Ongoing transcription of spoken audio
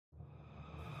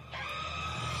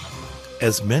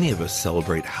As many of us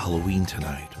celebrate Halloween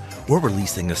tonight, we're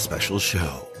releasing a special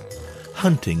show,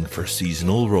 Hunting for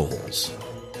Seasonal Roles.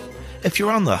 If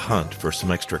you're on the hunt for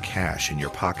some extra cash in your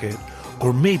pocket,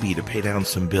 or maybe to pay down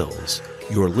some bills,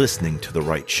 you're listening to the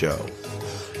right show.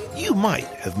 You might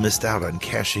have missed out on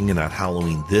cashing in on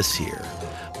Halloween this year,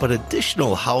 but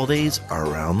additional holidays are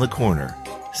around the corner.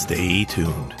 Stay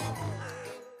tuned.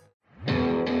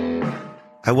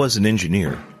 I was an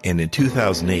engineer, and in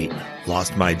 2008,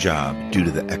 lost my job due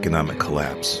to the economic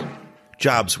collapse.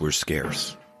 Jobs were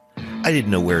scarce. I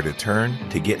didn't know where to turn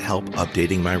to get help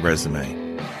updating my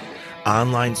resume.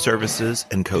 Online services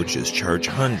and coaches charge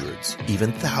hundreds,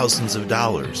 even thousands of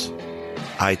dollars.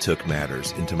 I took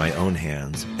matters into my own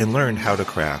hands and learned how to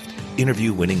craft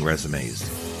interview-winning resumes.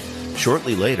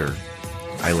 Shortly later,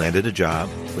 I landed a job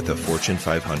with a Fortune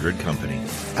 500 company.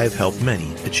 I've helped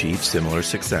many achieve similar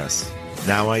success.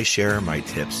 Now I share my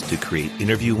tips to create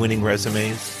interview-winning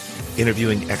resumes,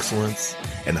 interviewing excellence,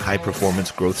 and high-performance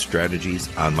growth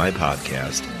strategies on my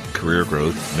podcast, Career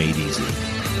Growth Made Easy.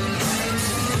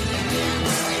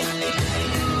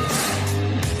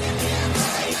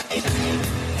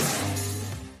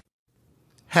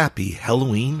 Happy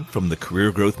Halloween from the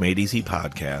Career Growth Made Easy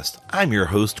podcast. I'm your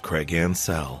host, Craig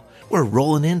Ansell. We're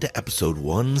rolling into episode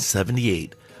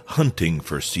 178, Hunting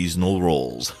for Seasonal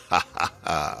Roles. Ha ha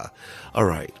ha. All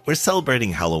right, we're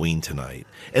celebrating Halloween tonight,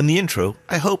 and the intro,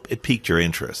 I hope it piqued your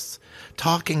interests.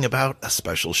 Talking about a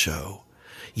special show.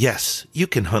 Yes, you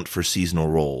can hunt for seasonal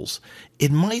roles.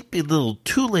 It might be a little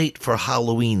too late for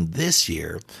Halloween this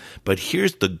year, but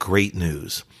here's the great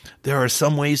news. There are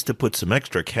some ways to put some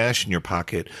extra cash in your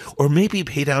pocket, or maybe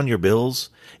pay down your bills,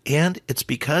 and it's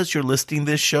because you're listening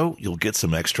to this show, you'll get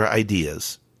some extra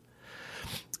ideas.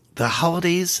 The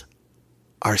holidays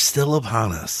are still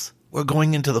upon us. We're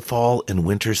going into the fall and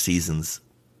winter seasons.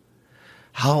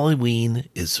 Halloween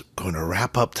is going to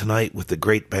wrap up tonight with a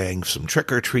great bang, some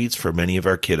trick-or-treats for many of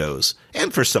our kiddos,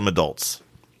 and for some adults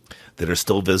that are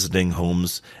still visiting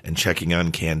homes and checking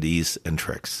on candies and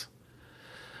tricks.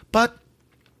 But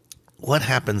what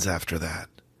happens after that?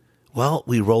 Well,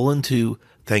 we roll into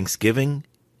Thanksgiving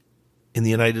in the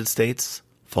United States,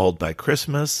 followed by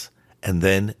Christmas, and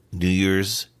then New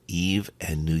Year's Eve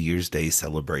and New Year's Day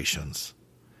celebrations.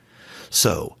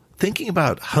 So, thinking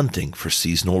about hunting for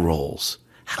seasonal roles,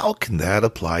 how can that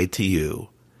apply to you?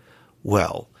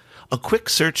 Well, a quick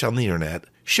search on the internet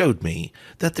showed me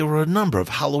that there were a number of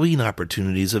Halloween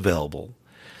opportunities available.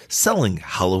 Selling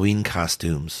Halloween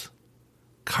costumes,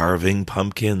 carving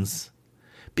pumpkins,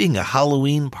 being a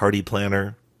Halloween party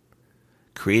planner,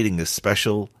 creating a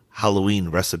special Halloween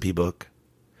recipe book,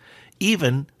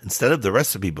 even, instead of the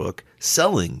recipe book,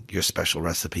 selling your special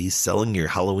recipes, selling your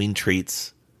Halloween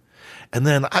treats. And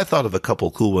then I thought of a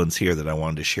couple cool ones here that I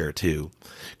wanted to share too.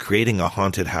 Creating a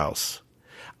haunted house.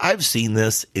 I've seen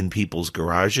this in people's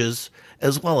garages,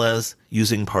 as well as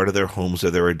using part of their homes or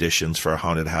their additions for a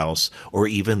haunted house, or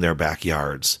even their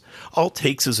backyards. All it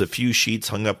takes is a few sheets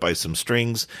hung up by some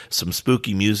strings, some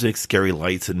spooky music, scary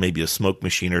lights, and maybe a smoke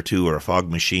machine or two or a fog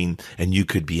machine, and you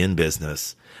could be in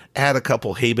business. Add a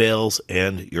couple hay bales,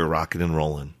 and you're rocking and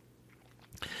rolling.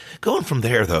 Going from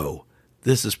there, though,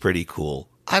 this is pretty cool.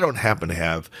 I don't happen to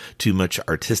have too much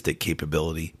artistic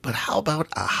capability, but how about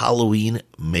a Halloween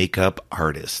makeup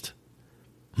artist?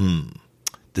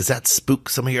 Does that spook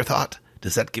some of your thought?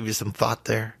 Does that give you some thought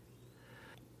there?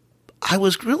 I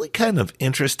was really kind of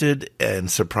interested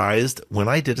and surprised when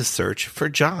I did a search for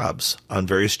jobs on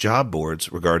various job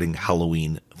boards regarding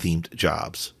Halloween-themed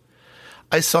jobs.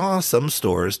 I saw some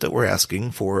stores that were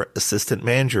asking for assistant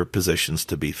manager positions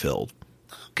to be filled.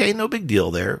 Okay, no big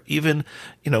deal there. Even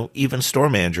store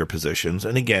manager positions.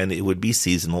 And again, it would be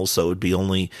seasonal, so it would be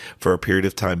only for a period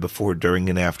of time before, during,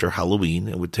 and after Halloween.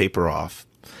 It would taper off.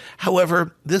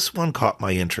 However, this one caught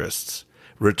my interests.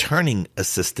 Returning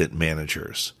assistant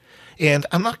managers. And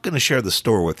I'm not going to share the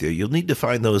store with you. You'll need to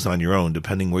find those on your own,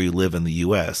 depending where you live in the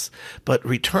U.S. But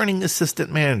returning assistant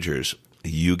managers,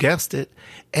 you guessed it,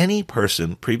 any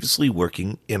person previously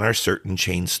working in our certain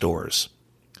chain stores.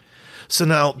 So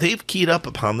now they've keyed up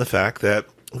upon the fact that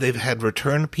they've had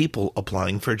return people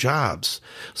applying for jobs.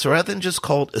 So rather than just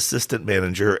call it assistant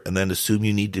manager and then assume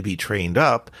you need to be trained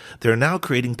up, they're now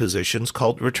creating positions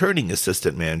called returning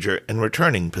assistant manager and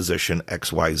returning position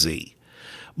XYZ.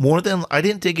 I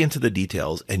didn't dig into the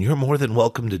details, and you're more than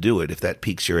welcome to do it if that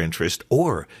piques your interest,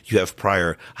 or you have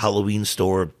prior Halloween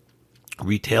store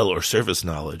retail or service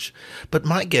knowledge, but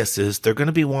my guess is they're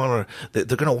going to want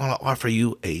to offer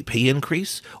you a pay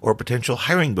increase or a potential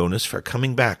hiring bonus for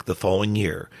coming back the following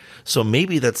year. So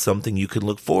maybe that's something you can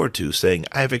look forward to, saying,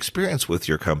 I have experience with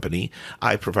your company.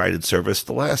 I provided service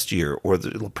the last year or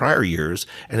the prior years.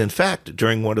 And in fact,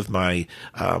 during one of my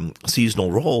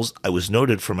seasonal roles, I was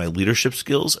noted for my leadership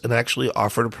skills and actually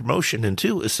offered a promotion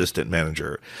into assistant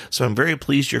manager. So I'm very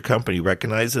pleased your company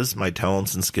recognizes my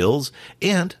talents and skills,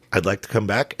 and I'd like to come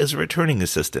back as a returning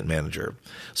assistant manager.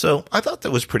 So I thought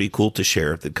that was pretty cool to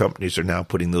share that companies are now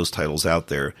putting those titles out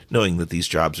there, knowing that these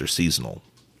jobs are seasonal.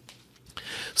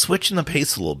 Switching the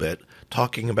pace a little bit,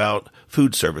 talking about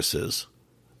food services,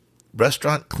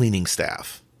 restaurant cleaning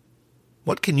staff.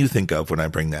 What can you think of when I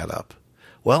bring that up?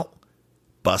 Well,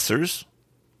 bussers,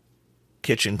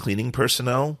 kitchen cleaning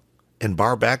personnel, and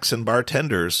barbacks and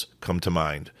bartenders come to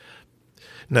mind.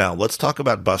 Now, let's talk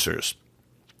about bussers.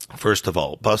 First of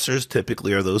all, bussers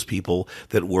typically are those people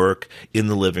that work in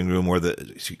the living room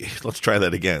let's try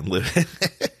that again,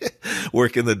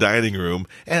 work in the dining room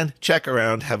and check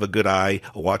around, have a good eye,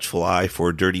 a watchful eye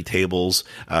for dirty tables.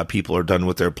 People are done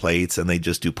with their plates and they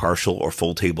just do partial or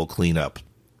full table cleanup.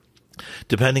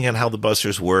 Depending on how the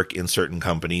bussers work in certain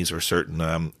companies or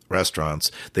certain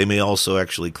restaurants, they may also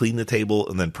actually clean the table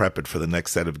and then prep it for the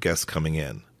next set of guests coming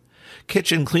in.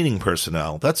 Kitchen cleaning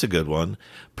personnel, that's a good one.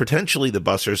 Potentially the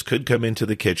bussers could come into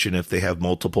the kitchen if they have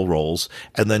multiple roles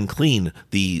and then clean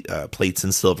the plates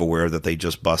and silverware that they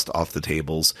just bust off the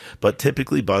tables. But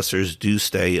typically bussers do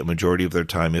stay a majority of their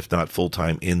time, if not full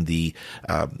time, in the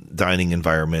dining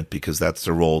environment because that's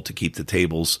their role to keep the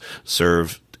tables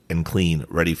served and clean,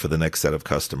 ready for the next set of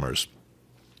customers.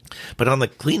 But on the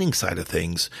cleaning side of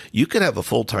things, you could have a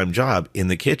full-time job in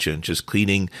the kitchen, just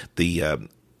cleaning the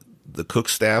cook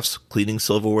staff's cleaning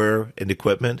silverware and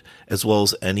equipment, as well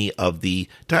as any of the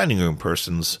dining room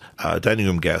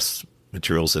guests'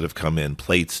 materials that have come in,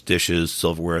 plates, dishes,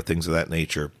 silverware, things of that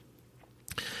nature.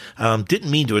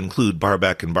 Didn't mean to include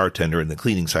barback and bartender in the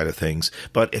cleaning side of things,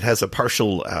 but it has a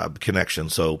partial connection,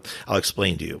 so I'll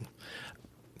explain to you.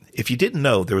 If you didn't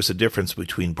know there was a difference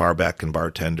between barback and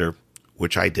bartender,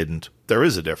 which I didn't, there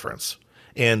is a difference.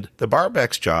 And the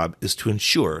barback's job is to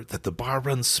ensure that the bar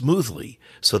runs smoothly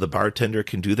so the bartender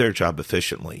can do their job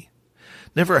efficiently.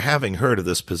 Never having heard of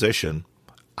this position,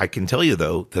 I can tell you,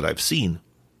 though, that I've seen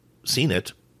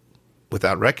it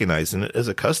without recognizing it as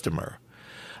a customer.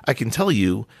 I can tell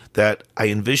you that I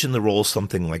envision the role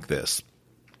something like this.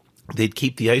 They'd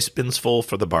keep the ice bins full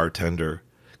for the bartender,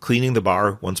 cleaning the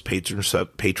bar once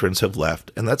patrons have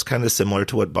left, and that's kind of similar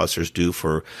to what bussers do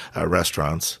for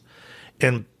restaurants.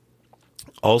 And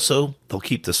also, they'll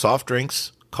keep the soft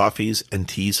drinks, coffees, and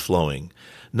teas flowing.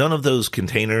 None of those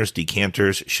containers,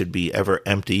 decanters should be ever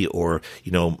empty or,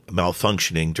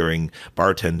 malfunctioning during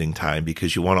bartending time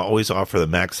because you want to always offer the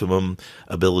maximum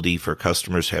ability for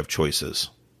customers to have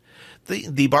choices.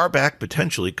 The bar back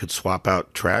potentially could swap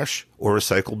out trash or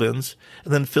recycle bins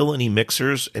and then fill any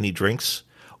mixers, any drinks,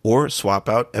 or swap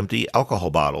out empty alcohol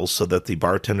bottles so that the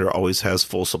bartender always has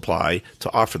full supply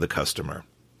to offer the customer.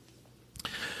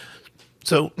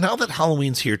 So now that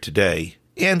Halloween's here today,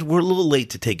 and we're a little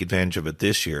late to take advantage of it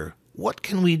this year, what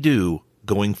can we do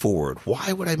going forward?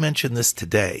 Why would I mention this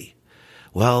today?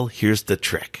 Well, here's the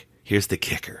trick. Here's the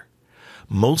kicker.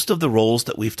 Most of the roles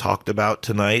that we've talked about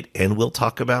tonight and we'll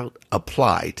talk about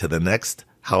apply to the next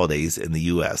holidays in the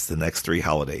U.S., the next 3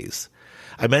 holidays.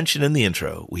 I mentioned in the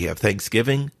intro, we have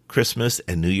Thanksgiving, Christmas,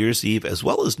 and New Year's Eve, as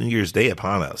well as New Year's Day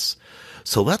upon us.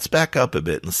 So let's back up a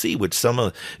bit and see if some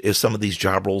of these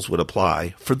job roles would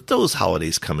apply for those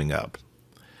holidays coming up.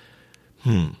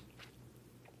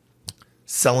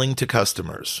 Selling to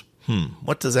customers.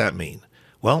 What does that mean?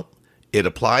 Well, it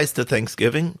applies to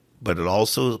Thanksgiving, but it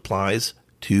also applies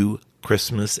to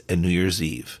Christmas and New Year's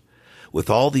Eve. With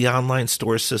all the online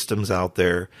store systems out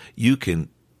there, you can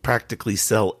practically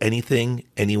sell anything,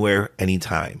 anywhere,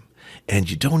 anytime. And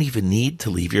you don't even need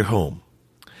to leave your home.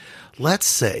 Let's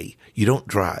say you don't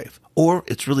drive, or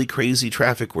it's really crazy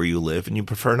traffic where you live and you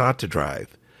prefer not to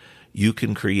drive. You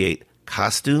can create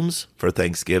costumes for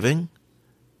Thanksgiving,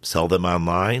 sell them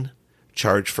online,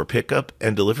 charge for pickup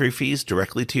and delivery fees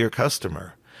directly to your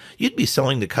customer. You'd be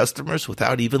selling to customers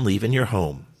without even leaving your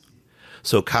home.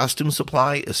 So costume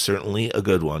supply is certainly a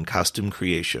good one, costume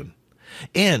creation.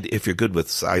 And if you're good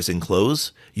with sizing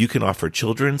clothes, you can offer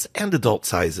children's and adult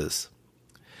sizes.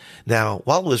 Now,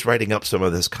 while I was writing up some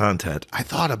of this content, I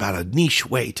thought about a niche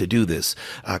way to do this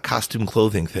costume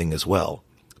clothing thing as well.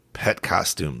 Pet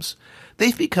costumes.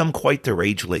 They've become quite the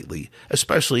rage lately,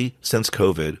 especially since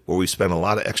COVID, where we spent a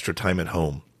lot of extra time at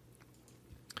home.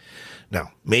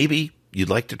 Now, maybe you'd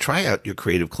like to try out your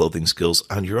creative clothing skills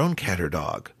on your own cat or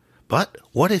dog. But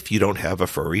what if you don't have a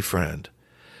furry friend?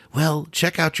 Well,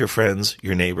 check out your friends,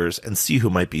 your neighbors, and see who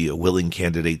might be a willing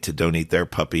candidate to donate their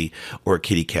puppy or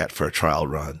kitty cat for a trial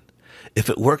run. If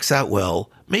it works out well,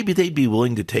 maybe they'd be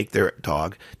willing to take their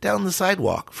dog down the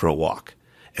sidewalk for a walk.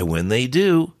 And when they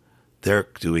do, they're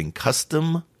doing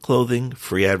custom clothing,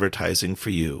 free advertising for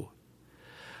you.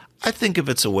 I think if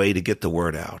it's a way to get the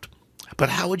word out. But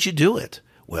how would you do it?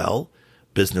 Well,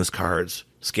 business cards,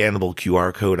 scannable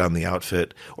QR code on the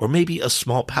outfit, or maybe a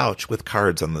small pouch with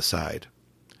cards on the side.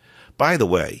 By the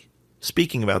way,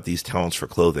 speaking about these talents for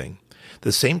clothing,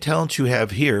 the same talents you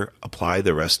have here apply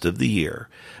the rest of the year.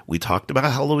 We talked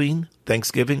about Halloween,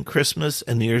 Thanksgiving, Christmas,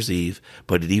 and New Year's Eve,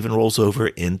 but it even rolls over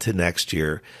into next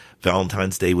year.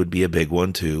 Valentine's Day would be a big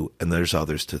one too, and there's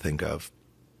others to think of.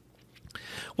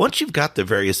 Once you've got the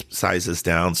various sizes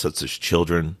down, such as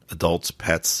children, adults,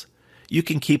 pets, you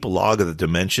can keep a log of the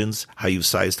dimensions, how you've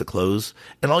sized the clothes,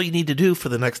 and all you need to do for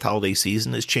the next holiday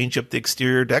season is change up the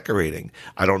exterior decorating.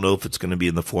 I don't know if it's going to be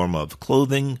in the form of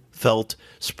clothing, felt,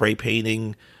 spray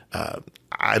painting.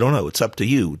 I don't know. It's up to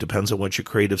you. Depends on what your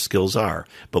creative skills are.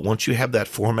 But once you have that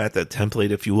format, that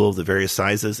template, if you will, of the various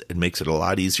sizes, it makes it a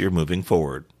lot easier moving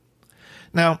forward.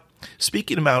 Now,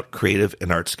 speaking about creative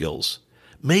and art skills,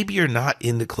 maybe you're not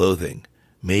into clothing.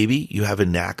 Maybe you have a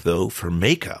knack, though, for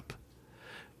makeup.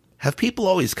 Have people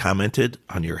always commented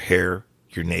on your hair,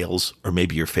 your nails, or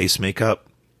maybe your face makeup?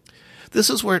 This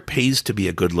is where it pays to be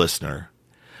a good listener.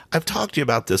 I've talked to you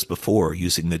about this before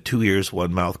using the 2 ears,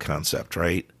 1 mouth concept,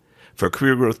 right? For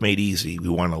Career Growth Made Easy, we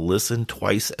want to listen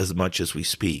twice as much as we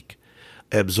speak.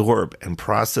 Absorb and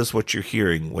process what you're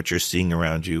hearing, what you're seeing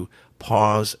around you,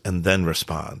 pause, and then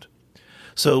respond.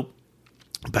 So,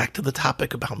 back to the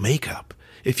topic about makeup.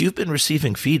 If you've been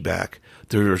receiving feedback,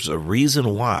 there's a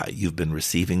reason why you've been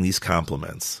receiving these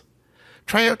compliments.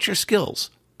 Try out your skills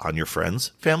on your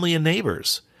friends, family, and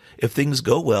neighbors. If things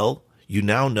go well, you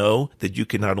now know that you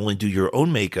can not only do your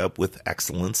own makeup with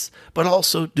excellence, but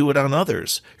also do it on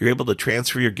others. You're able to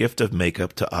transfer your gift of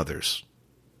makeup to others.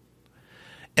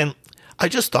 And I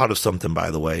just thought of something,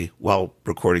 by the way, while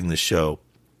recording this show.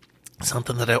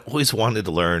 Something that I always wanted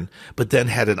to learn, but then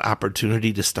had an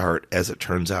opportunity to start, as it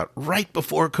turns out, right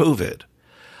before COVID.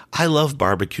 I love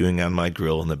barbecuing on my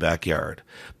grill in the backyard,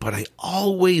 but I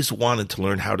always wanted to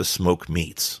learn how to smoke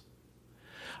meats.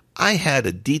 I had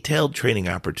a detailed training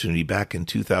opportunity back in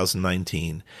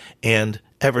 2019, and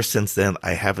ever since then,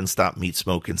 I haven't stopped meat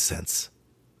smoking since.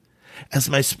 As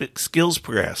my skills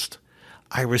progressed,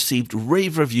 I received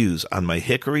rave reviews on my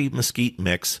hickory mesquite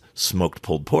mix, smoked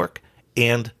pulled pork,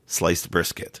 and sliced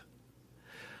brisket.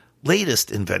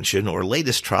 Latest invention or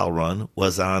latest trial run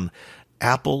was on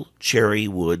apple cherry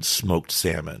wood smoked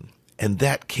salmon, and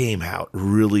that came out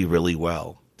really, really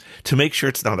well. To make sure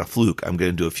it's not a fluke, I'm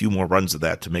going to do a few more runs of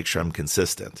that to make sure I'm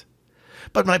consistent.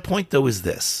 But my point, though, is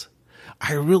this.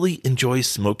 I really enjoy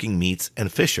smoking meats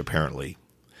and fish, apparently.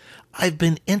 I've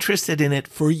been interested in it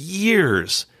for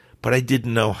years, but I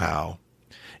didn't know how.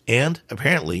 And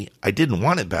apparently, I didn't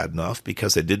want it bad enough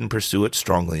because I didn't pursue it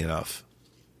strongly enough.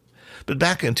 But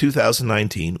back in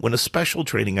 2019, when a special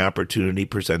training opportunity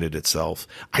presented itself,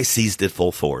 I seized it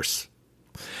full force.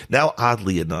 Now,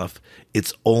 oddly enough,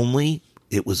 it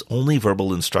was only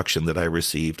verbal instruction that I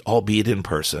received, albeit in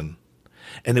person.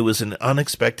 And it was an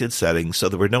unexpected setting, so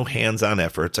there were no hands-on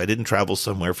efforts. I didn't travel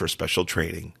somewhere for special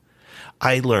training.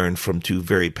 I learned from 2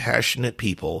 very passionate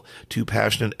people, 2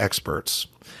 passionate experts.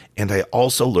 And I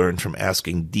also learned from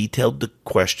asking detailed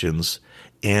questions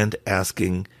and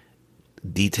asking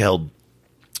detailed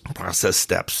process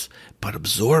steps. But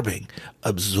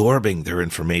absorbing their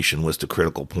information was the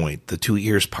critical point, the 2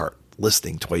 ears part,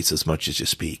 listening twice as much as you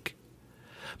speak.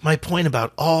 My point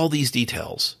about all these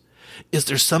details, is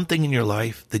there something in your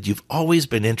life that you've always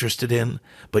been interested in,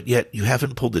 but yet you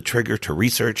haven't pulled the trigger to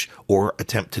research or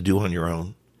attempt to do on your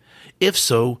own? If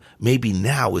so, maybe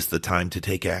now is the time to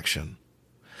take action.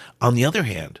 On the other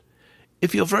hand,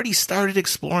 if you've already started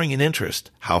exploring an interest,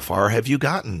 how far have you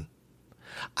gotten?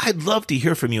 I'd love to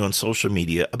hear from you on social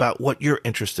media about what you're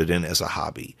interested in as a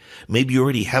hobby. Maybe you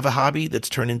already have a hobby that's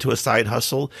turned into a side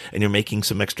hustle and you're making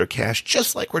some extra cash,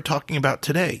 just like we're talking about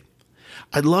today.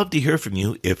 I'd love to hear from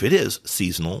you if it is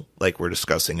seasonal, like we're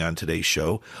discussing on today's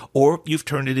show, or you've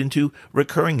turned it into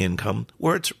recurring income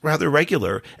where it's rather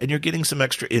regular and you're getting some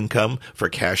extra income for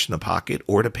cash in the pocket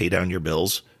or to pay down your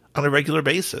bills on a regular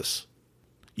basis.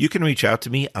 You can reach out to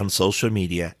me on social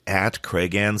media at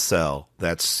Craig Ansell.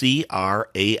 That's CraigAncel.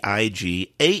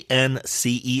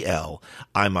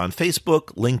 I'm on Facebook,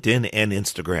 LinkedIn, and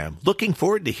Instagram. Looking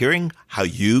forward to hearing how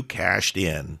you cashed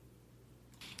in.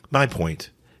 My point.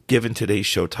 given today's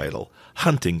show title,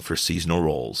 Hunting for Seasonal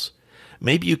Roles.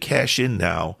 Maybe you cash in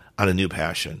now on a new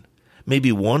passion.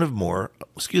 Maybe one or more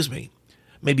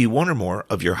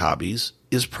of your hobbies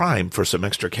is primed for some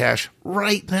extra cash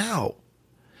right now.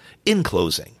 In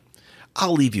closing,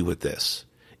 I'll leave you with this.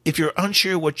 If you're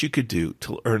unsure what you could do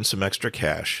to earn some extra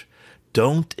cash,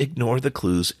 don't ignore the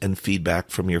clues and feedback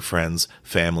from your friends,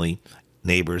 family,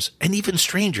 neighbors, and even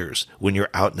strangers when you're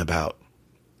out and about.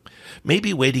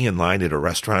 Maybe waiting in line at a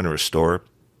restaurant or a store,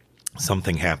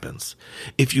 something happens.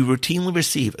 If you routinely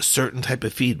receive a certain type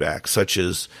of feedback, such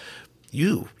as,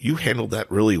 you handled that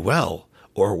really well,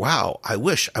 or wow, I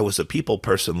wish I was a people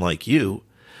person like you,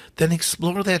 then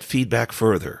explore that feedback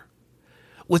further.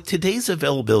 With today's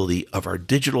availability of our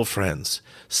digital friends,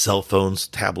 cell phones,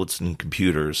 tablets, and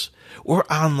computers, we're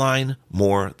online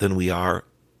more than we are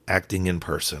acting in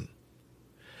person.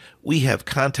 We have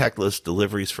contactless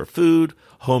deliveries for food,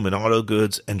 home and auto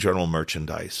goods, and general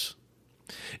merchandise.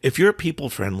 If you're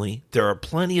people-friendly, there are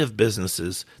plenty of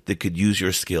businesses that could use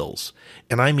your skills,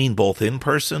 and I mean both in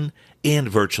person and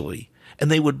virtually,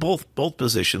 and they would both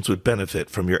positions would benefit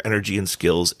from your energy and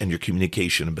skills and your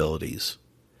communication abilities.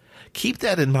 Keep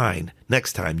that in mind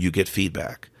next time you get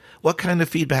feedback. What kind of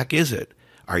feedback is it?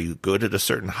 Are you good at a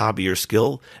certain hobby or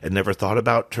skill and never thought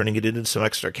about turning it into some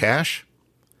extra cash?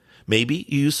 Maybe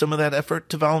you use some of that effort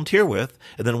to volunteer with,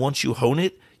 and then once you hone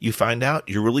it, you find out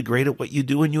you're really great at what you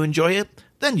do and you enjoy it,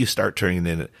 then you start turning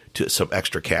it into some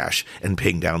extra cash and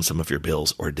paying down some of your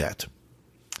bills or debt.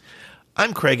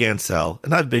 I'm Craig Ansell,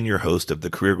 and I've been your host of the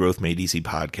Career Growth Made Easy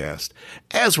podcast.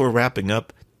 As we're wrapping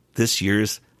up this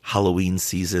year's Halloween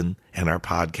season and our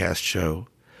podcast show,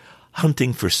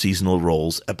 Hunting for Seasonal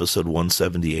Roles, episode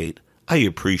 178, I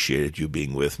appreciated you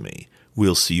being with me.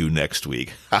 We'll see you next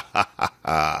week. Ha ha ha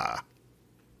ha.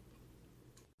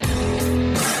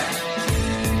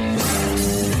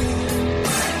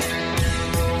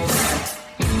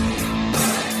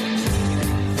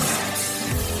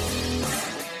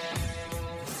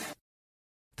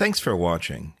 Thanks for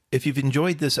watching. If you've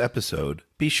enjoyed this episode,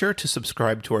 be sure to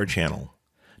subscribe to our channel.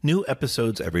 New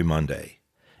episodes every Monday.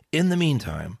 In the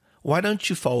meantime, why don't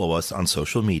you follow us on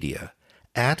social media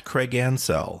at Craig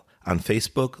Ansell on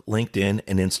Facebook, LinkedIn,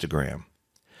 and Instagram.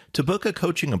 To book a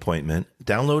coaching appointment,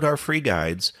 download our free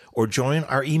guides, or join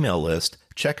our email list,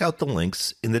 check out the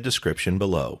links in the description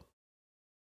below.